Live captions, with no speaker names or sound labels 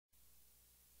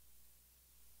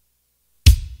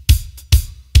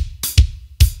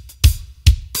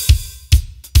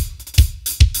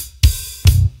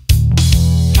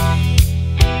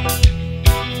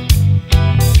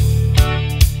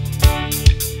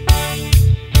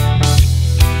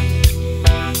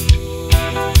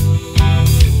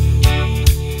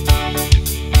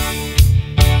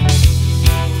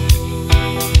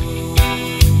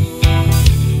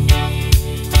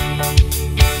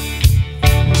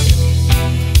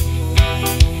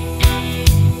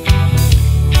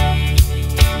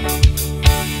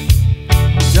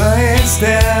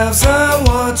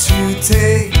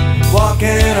take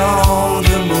walking on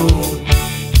the moon.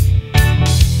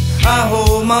 I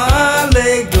hold my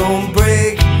leg, don't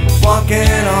break,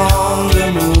 walking on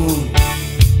the moon.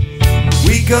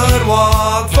 We could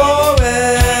walk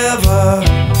forever,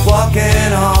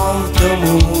 walking on the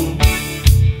moon.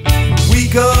 We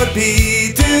could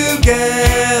be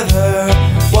together,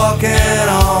 walking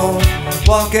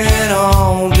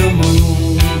on the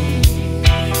moon.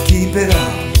 Keep it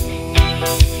up.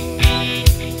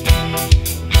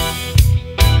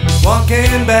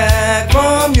 Walking back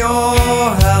from your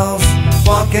house,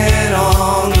 walking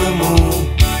on the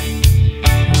moon.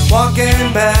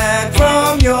 Walking back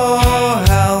from your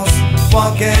house,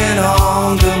 walking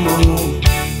on the moon.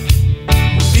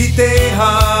 Feet they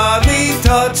hardly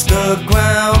touch the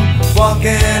ground,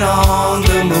 walking on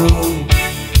the moon.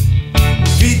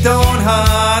 Feet don't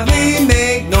hardly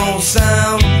make no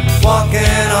sound,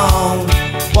 walking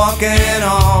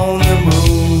on the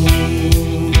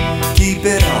moon. Keep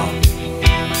it up.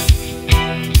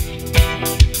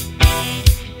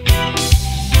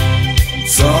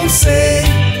 Some say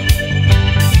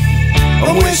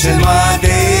I'm wishing my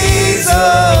days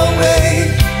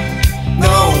away.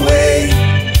 No way.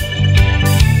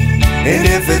 And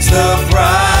if it's the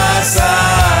price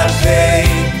I pay,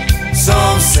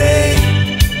 some say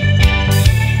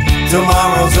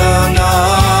tomorrow's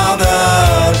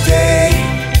another day.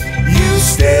 You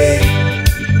stay,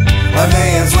 I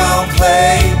may as well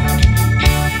play.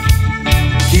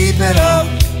 Keep it up,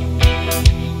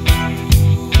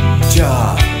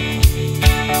 job.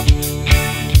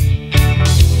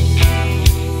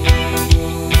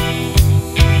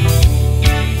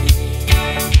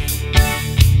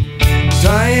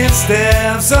 Giant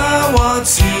steps are what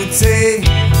you take,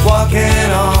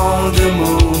 walking on the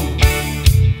moon.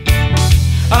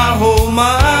 I hold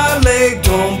my leg,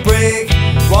 don't break,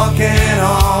 walking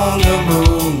on the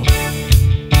moon.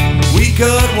 We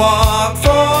could walk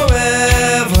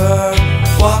forever,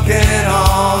 walking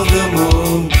on the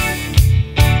moon.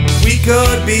 We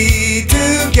could be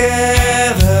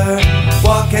together,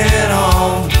 walking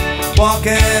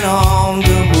on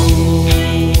the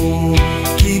moon.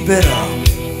 Keep it up.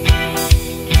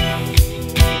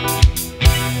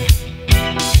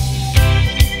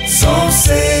 Some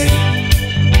say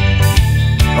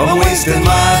I'm wasting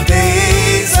my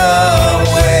days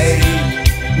away.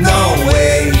 No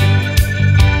way.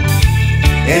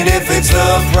 And if it's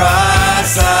the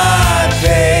price I